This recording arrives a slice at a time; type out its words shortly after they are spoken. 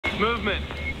Movement.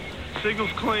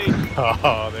 Signal's clean.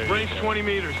 Oh, there Range you go. 20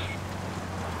 meters.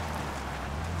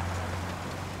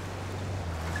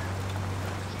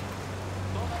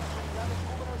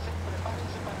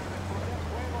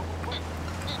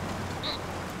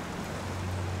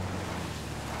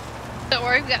 Don't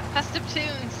worry, we've got festive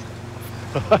tunes.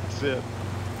 That's it.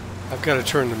 I've got to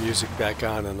turn the music back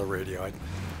on the radio.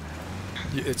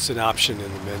 It's an option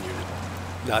in the menu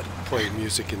to not play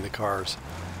music in the cars.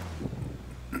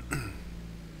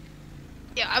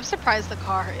 Yeah, I'm surprised the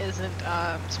car isn't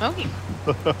smoking.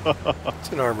 It's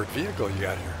an armored vehicle you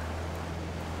got here.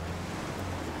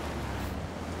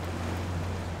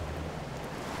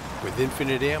 With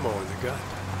infinite ammo in the gun.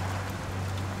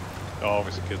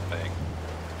 Always a good thing.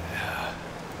 Yeah.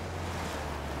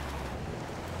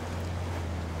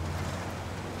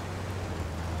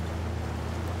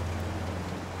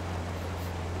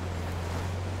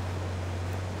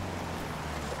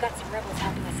 We've got some rebels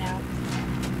helping us out.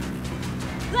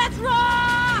 Let's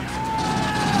rock!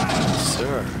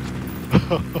 Sir.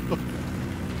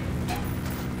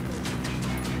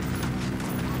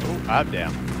 Oh, I'm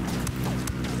down.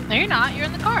 No, you're not. You're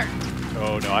in the car.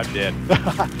 Oh, no, I'm dead.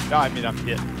 No, I mean, I'm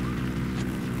hit.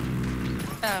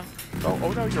 Oh.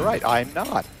 Oh, no, you're right. I'm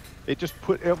not. It just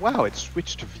put... wow, it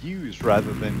switched to views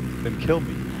rather than kill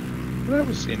me. That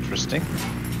was interesting.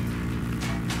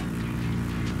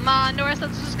 Come on, Norris,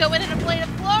 let's just go in and a blade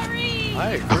of glory!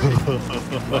 I agree.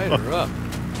 Light her up.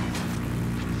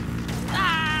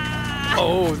 Ah!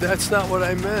 Oh, that's not what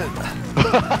I meant.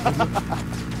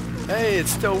 Hey, it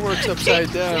still works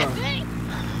upside down.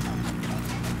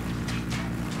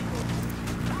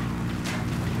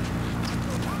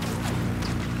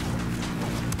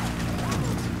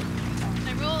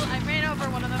 I ran over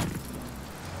one of them.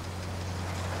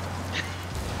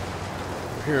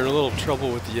 We're hearing a little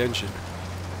trouble with the engine.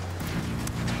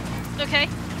 Okay.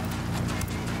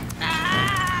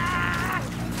 Ah!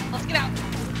 Let's get out.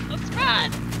 Let's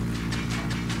run.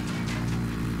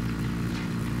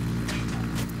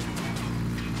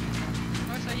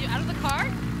 Norris, are you out of the car?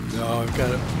 No, I've got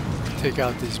to take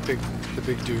out the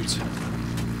big dudes.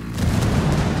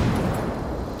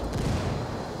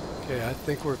 Okay, I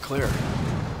think we're clear.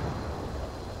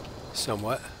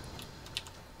 Somewhat.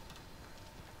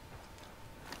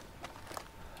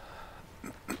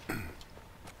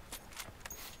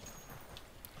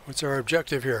 What's our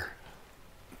objective here?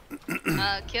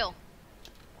 Kill.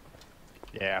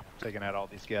 Yeah, taking out all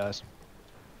these guys.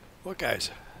 What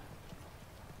guys?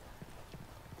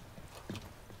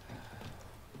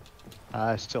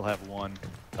 I still have one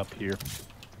up here.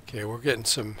 Okay, we're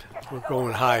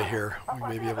going high here. We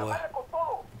may be able to...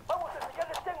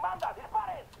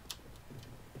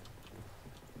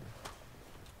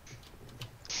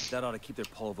 That ought to keep their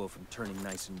polvo from turning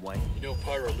nice and white. You know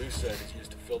pyrolusite is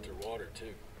used to filter water,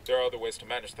 too. There are other ways to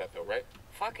manage that, though, right?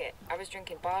 Fuck it. I was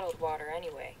drinking bottled water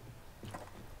anyway.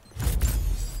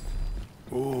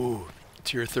 Ooh,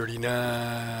 tier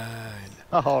 39.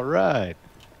 All right.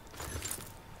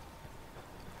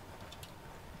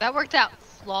 That worked out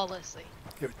flawlessly.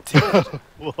 It did.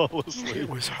 Flawlessly. It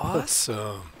was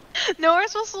awesome.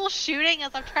 Norris was still shooting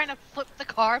as I'm trying to flip the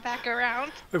car back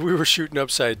around. If we were shooting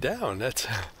upside down, that's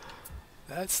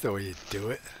the way you do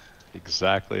it.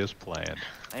 Exactly as planned.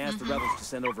 I asked the rebels to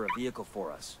send over a vehicle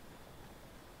for us.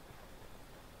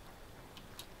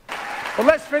 Well,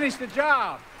 let's finish the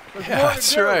job. There's Yeah, more to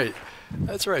that's do. right.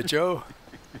 That's right, Joe.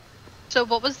 So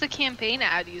what was the campaign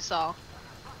ad you saw?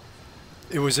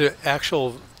 It was an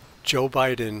actual Joe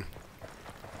Biden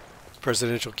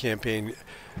presidential campaign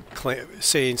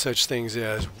saying such things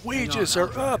as wages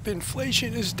are up,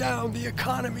 inflation is down, the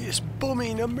economy is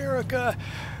booming, America,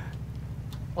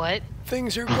 What?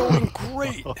 things are going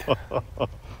great.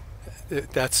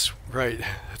 That's right.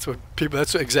 That's what people.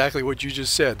 That's exactly what you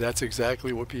just said. That's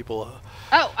exactly what people.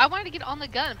 Oh, I wanted to get on the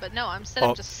gun, but no, I'm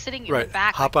just sitting in the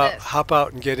back Hop like out. this. Hop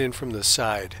out and get in from the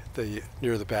side,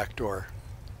 near the back door.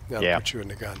 That'll Yeah. put you in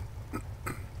the gun.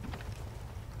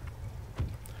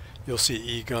 You'll see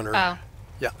E gunner. Oh.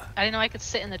 Yeah. I didn't know I could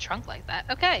sit in the trunk like that.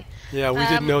 Okay. Yeah, we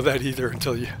didn't know that either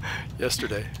until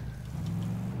yesterday.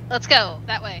 Let's go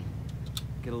that way.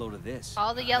 Get a load of this.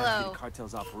 All the That's yellow. the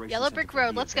cartel's operation Yellow center brick for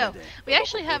road. Dia Let's go. Verde. We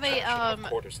actually have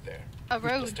Quarters there. a Let's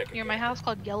road take a near my look. house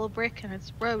called Yellow Brick, and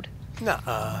it's road.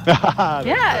 Nuh-uh.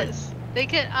 Yes. They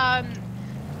could. I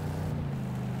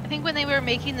think when they were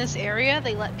making this area,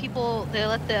 they let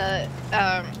the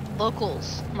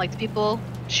locals, like the people,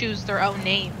 choose their own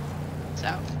name.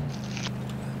 So.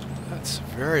 That's a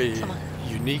very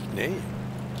unique name.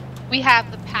 We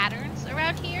have the patterns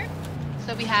around here.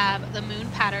 So we have the moon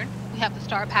pattern. We have the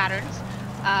star patterns.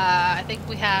 I think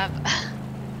we have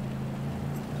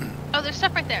Oh, there's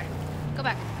stuff right there. Go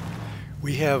back.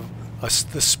 We have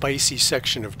the spicy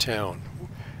section of town.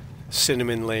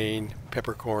 Cinnamon Lane,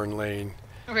 Peppercorn Lane.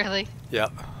 Really? Yeah.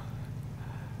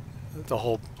 The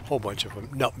whole bunch of them.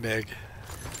 Nutmeg.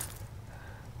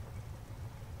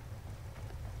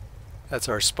 That's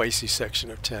our spicy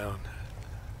section of town.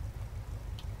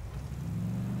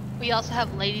 We also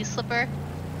have Lady Slipper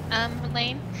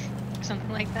Lane, or something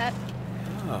like that.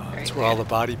 Oh, Very that's where all the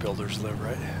weird. bodybuilders live,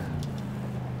 right?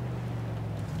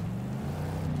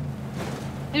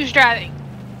 Who's driving?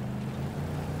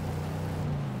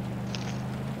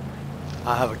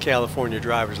 I have a California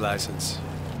driver's license.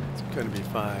 It's going to be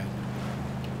fine.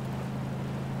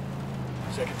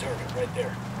 Second target, right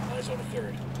there. Eyes on a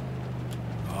third.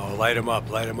 Oh, light him up,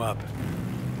 light him up.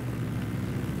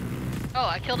 Oh,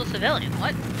 I killed a civilian.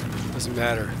 What? Doesn't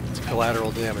matter. It's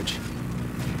collateral damage.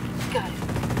 Got it.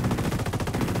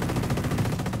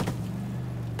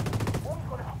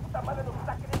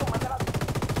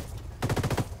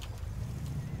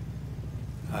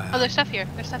 Oh, there's stuff here.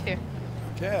 There's stuff here.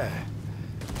 Okay.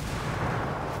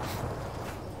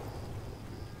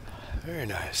 Very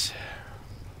nice.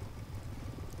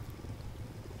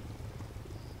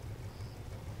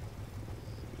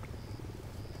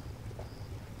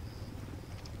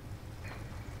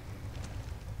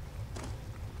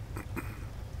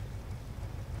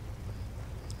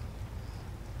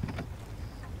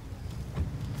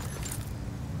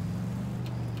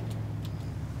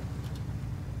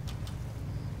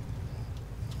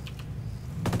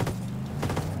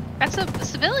 That's a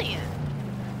civilian.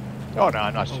 Oh no,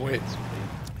 I'm not. Oh, sure. wait.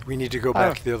 We need to go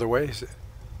back the other way? Is it?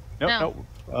 No,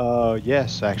 no.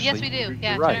 Yes, actually. Yes, we do. You're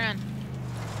Yeah, right. turn around.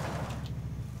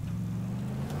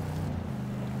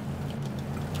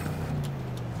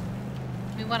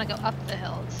 We want to go up the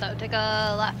hill, so take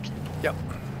a left. Yep.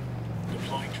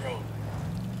 Deploying drone.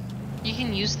 You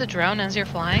can use the drone as you're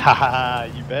flying.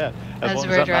 Haha, you bet. As long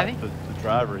we're as I'm driving? not the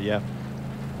driver, yeah.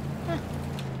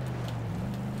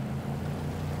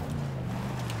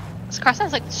 This car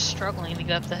sounds like it's struggling to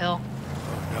get up the hill.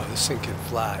 Oh no, this thing can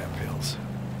fly up hills.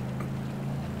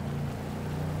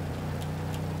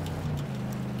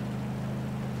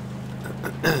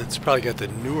 It's probably got the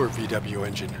newer VW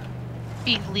engine.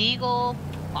 Illegal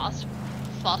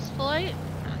phosphorite?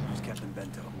 Who's Captain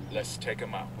Bento? Let's take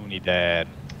him out. Unidad.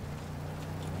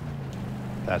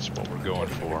 That's what we're going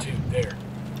Target for. number 2, there.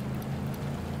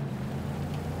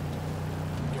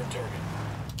 Third target.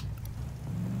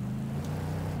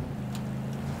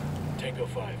 Tango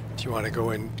 5. Do you want to go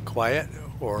in quiet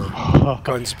or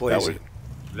guns blazing?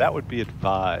 That would be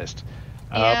advised.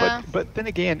 Yeah. But then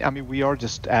again, I mean, we are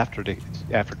just after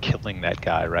killing that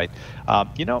guy, right?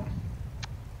 You know,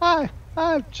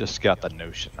 I've just got the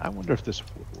notion. I wonder if this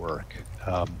would work.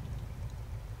 Let's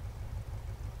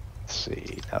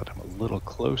see. Now that I'm a little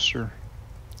closer.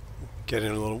 Get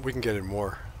in a little. We can get in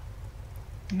more.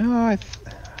 No,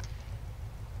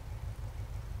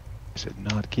 is it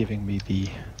not giving me the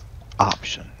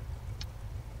option?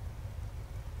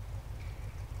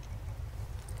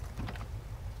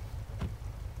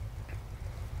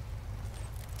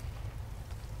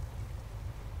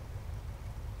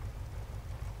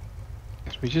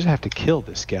 We just have to kill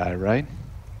this guy, right?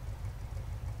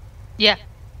 Yeah.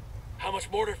 How much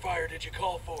mortar fire did you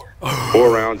call for? 4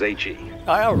 rounds HE. All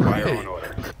Fire right. on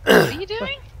order. What are you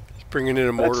doing? He's bringing in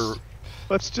a mortar.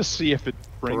 Let's just see if it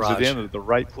brings Barrage. it in at the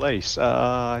right place.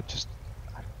 I don't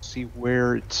see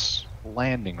where it's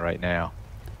landing right now.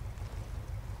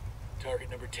 Target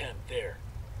number 10, there.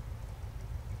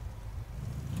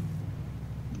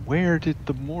 Where did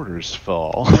the mortars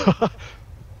fall?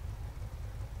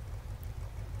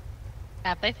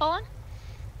 Have they fallen?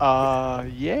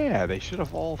 Yeah, they should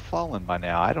have all fallen by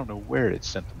now. I don't know where it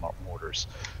sent the mortars.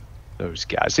 Those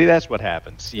guys. See, that's what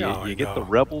happens. You, No, I you get the know.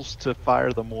 rebels to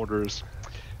fire the mortars.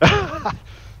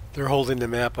 They're holding the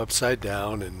map upside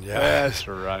down, and yeah, That's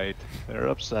right. They're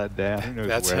upside down. Who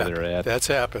knows where they're at? That's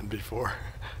happened before.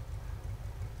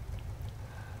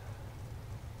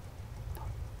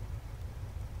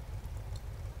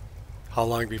 How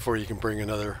long before you can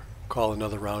call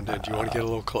another round in? Do you want to get a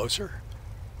little closer?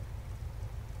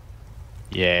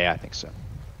 Yeah, I think so.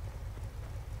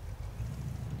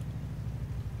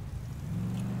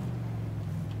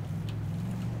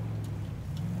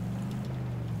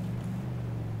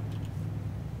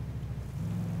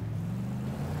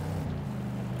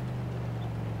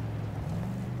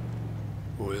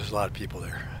 Ooh, there's a lot of people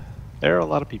there. There are a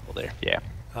lot of people there. Yeah.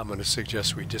 I'm going to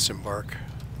suggest we disembark.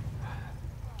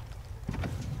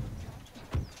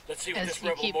 Let's see what As this you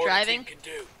rebel keep mortar driving? team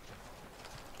can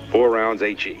do. 4 rounds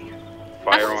HE.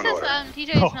 Fire How on come order. says TJ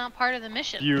is not part of the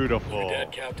mission? Beautiful.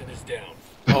 Unidad captain is down.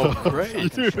 Oh,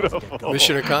 great. Beautiful.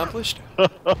 Mission accomplished? Oh,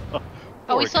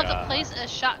 we Poor still have to guy. place a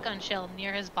shotgun shell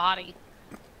near his body.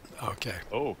 Okay.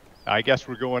 Oh, I guess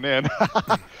we're going in.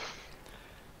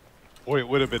 Boy, it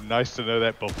would have been nice to know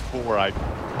that before I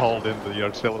called in the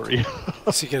artillery.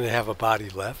 Is he going to have a body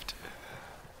left?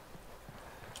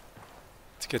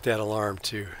 Let's get that alarm,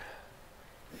 too.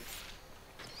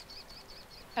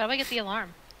 How do I get the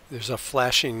alarm? There's a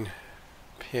flashing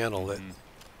panel that...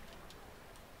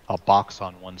 A box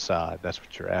on one side. That's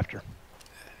what you're after.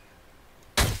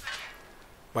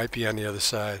 might be on the other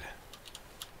side.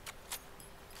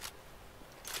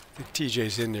 I think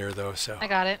TJ's in there, though, so... I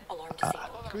got it.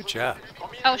 Good job.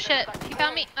 Oh shit, he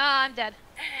found me. Ah, I'm dead.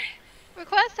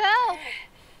 Request help!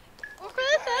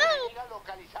 Request help!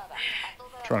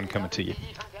 Trying coming to you.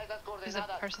 There's a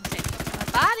person standing over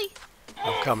my body.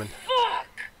 I'm coming. Fuck!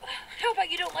 How about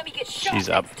you don't let me get shot She's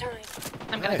up. next time?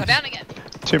 I'm gonna go Nice. down again.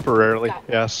 Temporarily,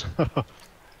 yes.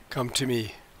 Come to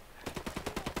me.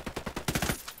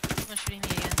 Someone's shooting me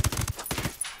again.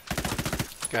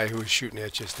 Guy who was shooting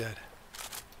at you is dead.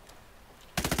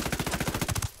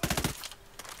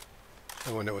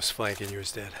 The one that was flanking you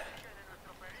is dead.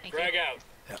 Thank you. Frag out.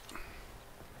 Yep.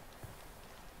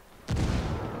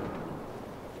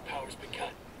 Power's been cut.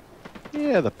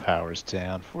 Yeah, the power's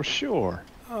down for sure.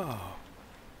 Oh,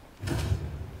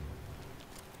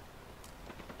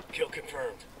 Kill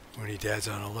confirmed. when Dad's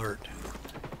on alert.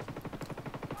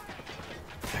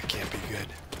 That can't be good.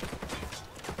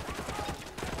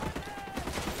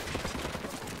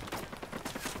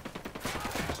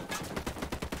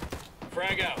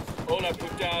 Frag out. Hola,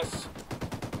 putas.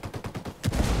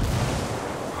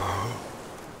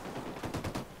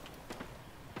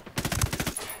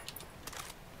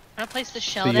 I'm gonna place the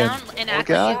shell The, down and poor act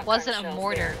guy? like it wasn't a Shells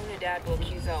mortar. there. Unidad will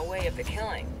accuse our way of the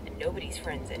killing, and nobody's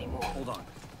friends anymore. Hold on.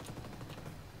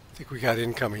 I think we got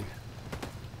incoming.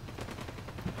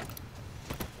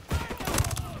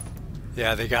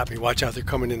 Yeah, they got me. Watch out, they're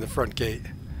coming in the front gate.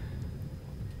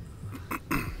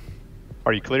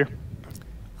 Are you clear?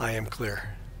 I am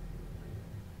clear.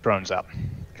 Drone's out.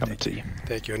 Coming to you.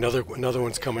 Thank you. Another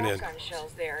one's coming in. Shotgun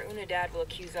shells there. Unidad will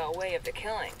accuse our way of the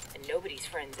killing, and nobody's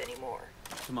friends anymore.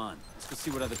 Come on, let's go see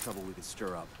what other trouble we can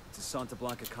stir up. It's a Santa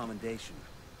Blanca commendation.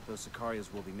 Those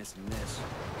Sicarios will be missing this.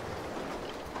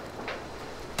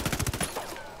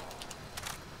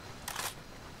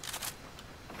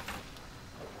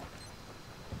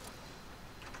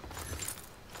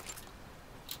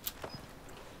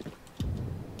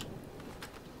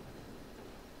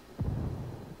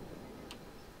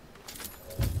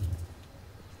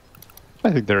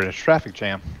 I think they're in a traffic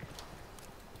jam.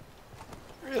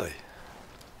 Really?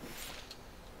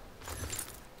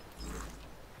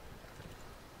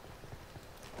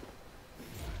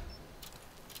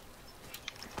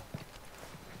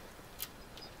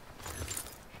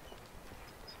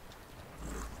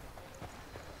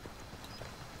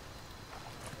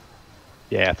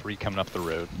 Yeah, 3 coming up the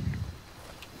road.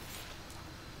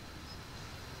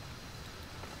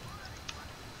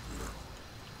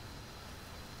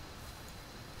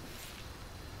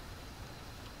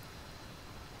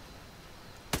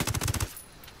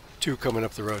 Two coming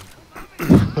up the road.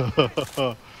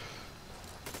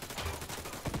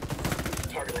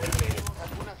 Target eliminated.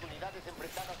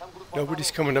 Nobody's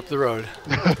coming up the road.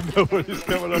 Nobody's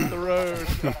coming up the road.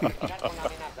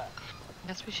 I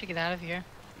guess we should get out of here.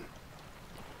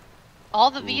 All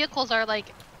the vehicles are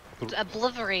like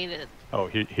obliterated. Oh,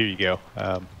 here you go.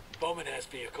 Bowman has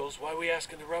vehicles. Why are we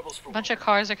asking the rebels for A bunch of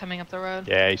cars are coming up the road.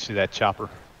 Yeah, you see that chopper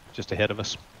just ahead of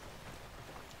us?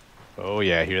 Oh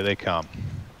yeah, here they come.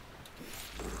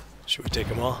 Should we take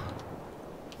them all?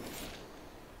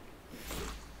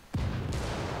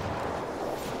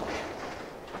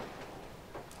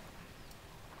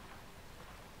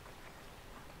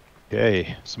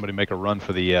 Okay, somebody make a run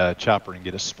for the chopper and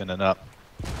get us spinning up.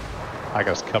 I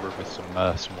got us covered with some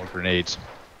more grenades.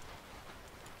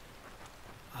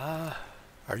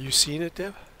 Are you seeing it,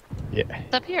 Deb? Yeah.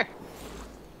 It's up here.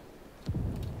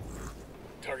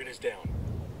 Target is down.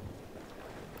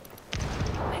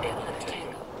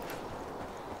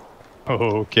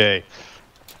 Okay.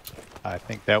 I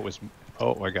think that was.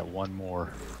 Oh, I got one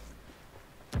more.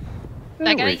 There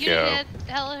I got a we go. unit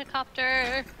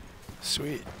helicopter.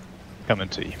 Sweet. Coming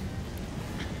to you.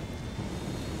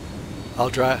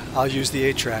 I'll use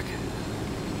the 8-track.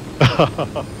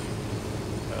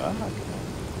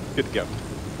 Good to go.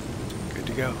 Good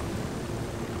to go.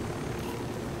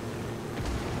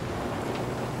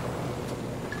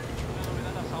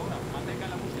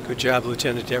 Good job,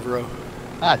 Lieutenant Devereux.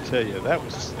 I tell you, that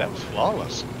was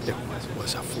flawless. It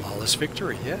was a flawless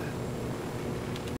victory, yeah.